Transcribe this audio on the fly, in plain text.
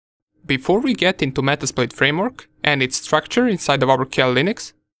Before we get into Metasploit framework and its structure inside of our Kali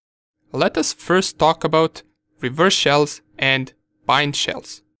Linux, let us first talk about reverse shells and bind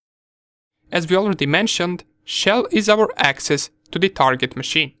shells. As we already mentioned, shell is our access to the target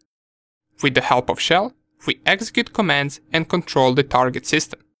machine. With the help of shell, we execute commands and control the target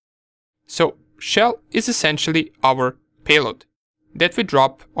system. So, shell is essentially our payload that we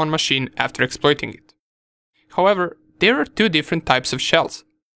drop on machine after exploiting it. However, there are two different types of shells.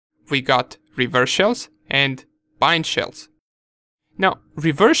 We got reverse shells and bind shells. Now,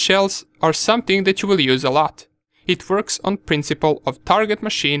 reverse shells are something that you will use a lot. It works on principle of target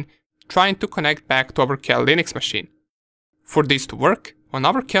machine trying to connect back to our Kali Linux machine. For this to work, on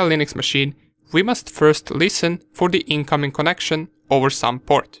our Kali Linux machine, we must first listen for the incoming connection over some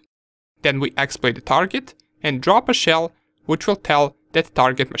port. Then we exploit the target and drop a shell which will tell that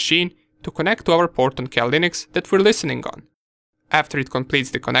target machine to connect to our port on Kali Linux that we're listening on. After it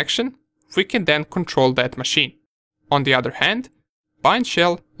completes the connection, we can then control that machine. On the other hand, bind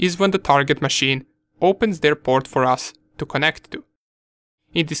shell is when the target machine opens their port for us to connect to.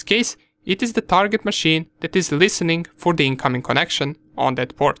 In this case, it is the target machine that is listening for the incoming connection on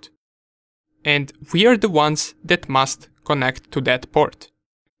that port. And we are the ones that must connect to that port.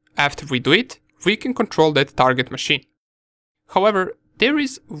 After we do it, we can control that target machine. However, there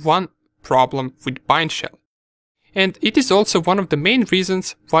is one problem with bind shell. And it is also one of the main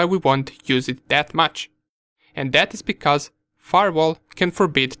reasons why we won't use it that much. And that is because firewall can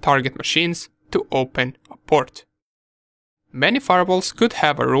forbid target machines to open a port. Many firewalls could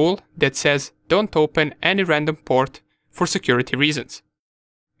have a rule that says don't open any random port for security reasons.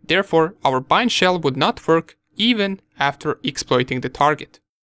 Therefore, our bind shell would not work even after exploiting the target.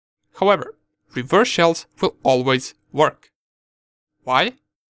 However, reverse shells will always work. Why?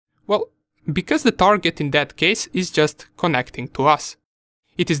 Well, because the target in that case is just connecting to us.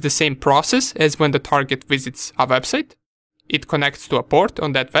 It is the same process as when the target visits a website. It connects to a port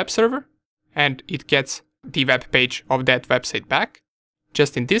on that web server, and it gets the web page of that website back.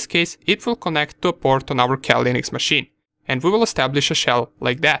 Just in this case, it will connect to a port on our Kali Linux machine, and we will establish a shell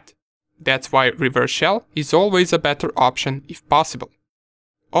like that. That's why reverse shell is always a better option if possible.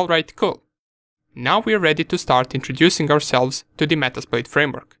 Alright, cool. Now we are ready to start introducing ourselves to the Metasploit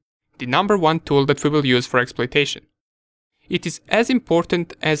framework, the number one tool that we will use for exploitation. It is as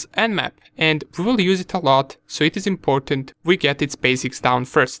important as Nmap, and we will use it a lot, so it is important we get its basics down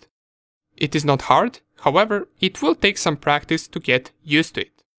first. It is not hard, however, it will take some practice to get used to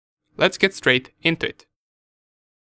it. Let's get straight into it.